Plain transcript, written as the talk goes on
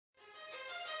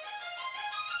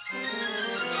Here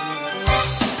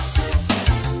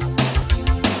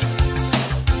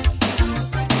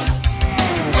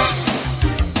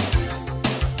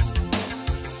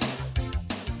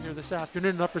this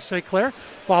afternoon in Upper St. Clair,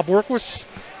 Bob Workwis,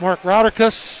 Mark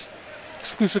Rauderkus,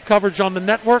 exclusive coverage on the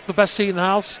network, the best seat in the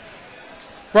house.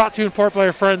 Brought to you in part by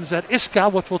our friends at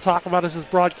ISCA, which we'll talk about as this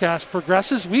broadcast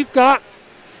progresses. We've got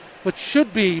what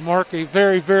should be, Mark, a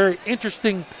very, very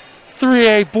interesting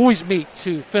 3A boys meet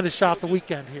to finish out the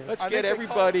weekend here. Let's get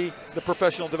everybody the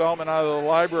professional development out of the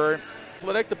library.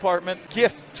 Athletic department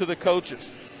gift to the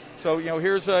coaches. So,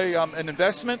 here's an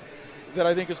investment that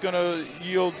I think is going to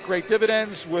yield great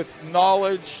dividends with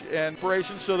knowledge and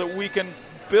inspiration so that we can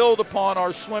build upon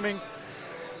our swimming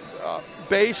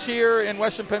base here in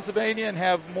Western Pennsylvania and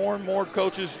have more and more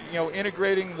coaches,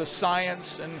 integrating the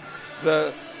science and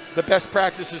the best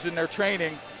practices in their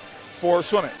training for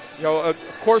swimming. Of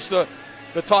course, the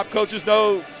top coaches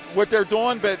know what they're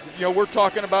doing, but, we're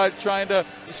talking about trying to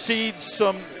seed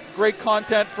some great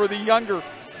content for the younger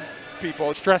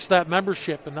people. Stress that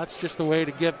membership, and that's just the way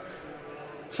to give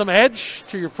some edge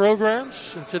to your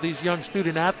programs and to these young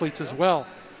student athletes as well.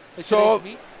 So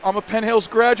I'm a Penn Hills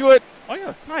graduate. Oh,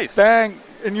 yeah, nice. Bang.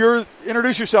 And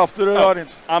introduce yourself to the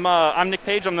audience. I'm Nick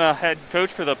Page. I'm the head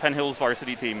coach for the Penn Hills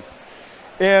varsity team.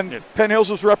 And Penn Hills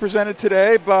was represented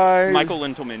today by Michael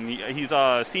Lintelman. He's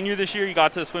a senior this year. He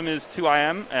got to swim his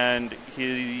 2IM, and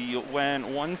he went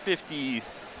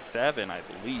 157, I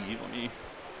believe. Let me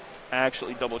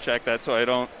actually double check that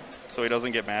so he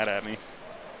doesn't get mad at me.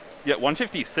 Yeah,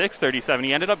 156.37.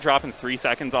 He ended up dropping 3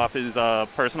 seconds off his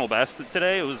personal best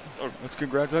today. It was That's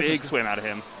congratulations. Big swim out of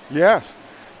him. Yes.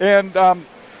 And how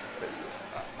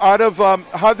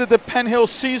did the Penn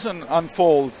Hills season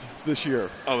unfold this year?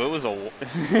 Oh, it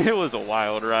was a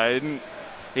wild ride.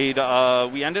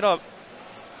 We ended up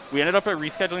at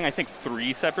rescheduling, I think,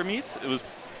 3 separate meets.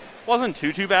 Wasn't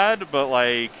too bad, but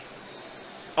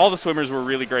all the swimmers were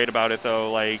really great about it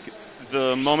though.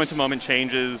 The moment-to-moment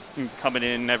changes coming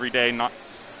in every day, I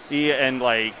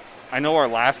know our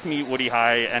last meet, Woody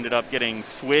High, ended up getting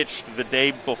switched the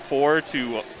day before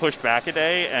to pushed back a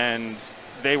day, and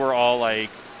they were all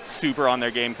super on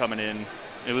their game coming in.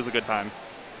 It was a good time.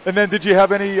 And then did you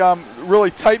have any really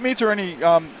tight meets or any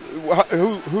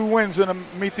who wins in a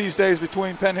meet these days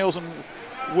between Penn Hills and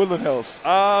Woodland Hills?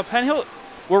 Penn Hill,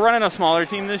 we're running a smaller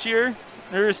team this year,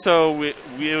 so we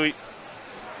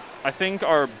I think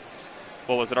our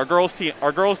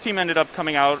girls team ended up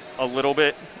coming out a little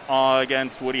bit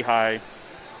against Woody High,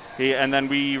 and then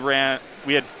we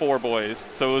had 4 boys,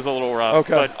 so it was a little rough.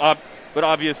 Okay. But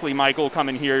obviously Michael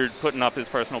coming here putting up his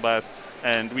personal best,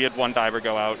 and we had 1 diver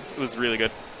go out. It was really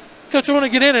good. Coach, I want to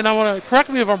get in, and I want to correct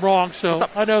me if I'm wrong. So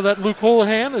I know that Luke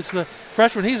Houlihan is the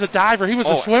freshman. He's a diver. He was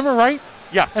a swimmer, right?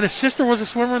 Yeah. And his sister was a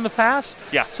swimmer in the past?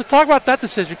 Yeah. So talk about that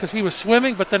decision, because he was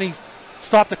swimming, but then he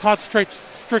stopped to concentrate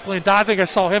strictly in diving. I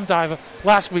saw him dive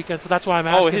last weekend, so that's why I'm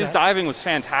asking. Oh, his diving was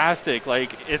fantastic.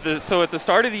 At the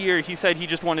start of the year, he said he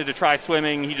just wanted to try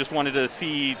swimming. He just wanted to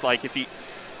see, if he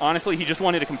just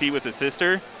wanted to compete with his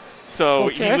sister. So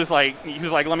he was like,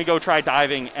 let me go try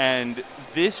diving. And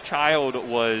this child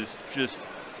was just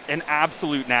an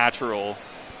absolute natural.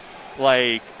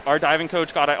 Our diving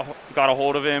coach got a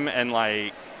hold of him, and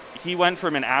he went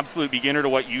from an absolute beginner to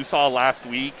what you saw last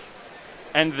week.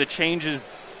 And the changes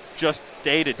just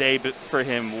day to day for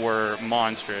him were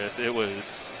monstrous. It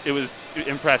was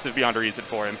impressive beyond a reason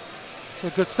for him. So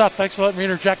good stuff. Thanks for letting me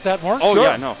interject that, Mark. Oh, sure.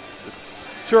 Yeah, no.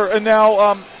 Sure. And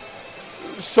now,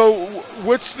 so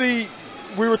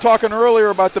we were talking earlier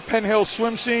about the Penn Hills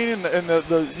swim scene and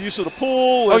the use of the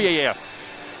pool. Oh, yeah.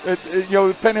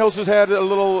 Penn Hills has had a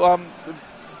little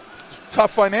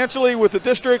tough financially with the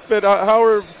district, but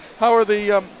how's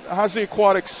the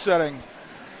aquatics setting?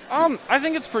 I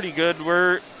think it's pretty good.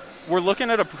 We're looking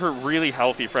at a really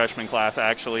healthy freshman class,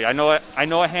 actually. I know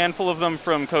a handful of them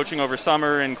from coaching over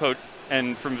summer and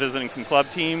from visiting some club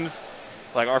teams.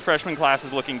 Our freshman class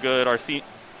is looking good. I'm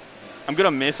going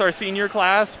to miss our senior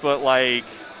class, but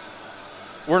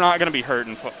we're not going to be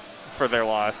hurting for their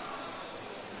loss.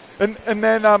 And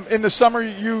then in the summer,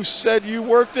 you said you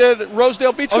worked at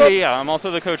Rosedale Beach Club? Oh, yeah. I'm also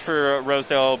the coach for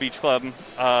Rosedale Beach Club.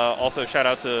 Also, shout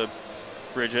out to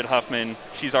Bridget Huffman.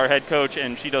 She's our head coach,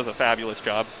 and she does a fabulous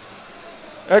job.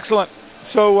 Excellent.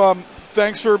 So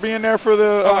thanks for being there for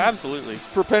the absolutely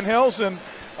for Penn Hills, and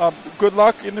good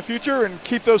luck in the future, and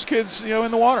keep those kids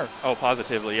in the water. Oh,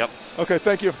 positively. Yep. Okay.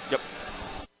 Thank you. Yep.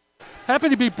 Happy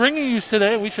to be bringing you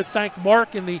today. We should thank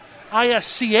Mark and the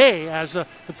ISCA as the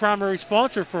primary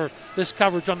sponsor for this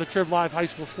coverage on the Trib Live High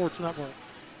School Sports Network.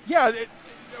 Yeah,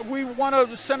 we want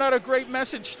to send out a great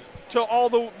message to all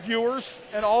the viewers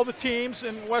and all the teams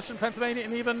in Western Pennsylvania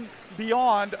and even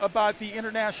beyond about the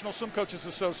International Swim Coaches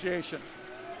Association.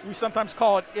 We sometimes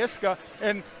call it ISCA,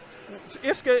 and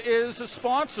ISCA is a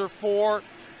sponsor for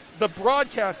the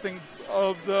broadcasting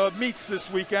of the meets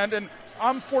this weekend, and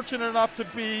I'm fortunate enough to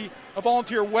be a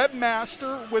volunteer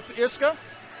webmaster with ISCA,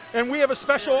 and we have a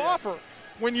special offer.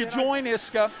 When you join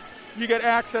ISCA, you get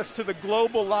access to the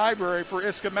global library for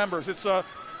ISCA members. It's a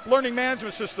learning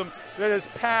management system that is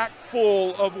packed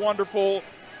full of wonderful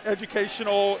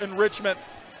educational enrichment,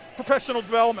 professional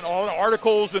development, all the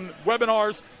articles and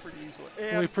webinars.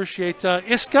 And we appreciate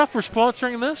ISCA for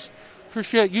sponsoring this.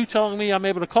 Appreciate you telling me I'm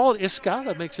able to call it ISCA.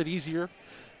 That makes it easier.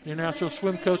 The International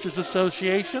Swim Coaches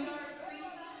Association.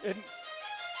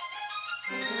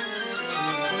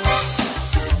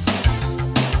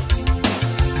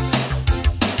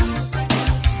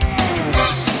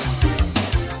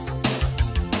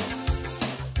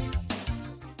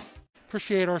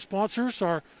 Appreciate our sponsors.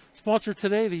 Our sponsor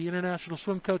today, the International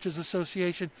Swim Coaches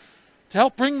Association, to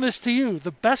help bring this to you,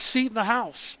 the best seat in the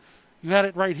house. You had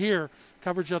it right here.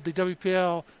 Coverage of the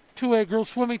WPIAL 2A Girls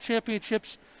Swimming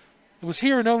Championships. It was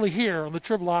here and only here on the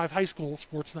Triple I High School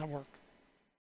Sports Network.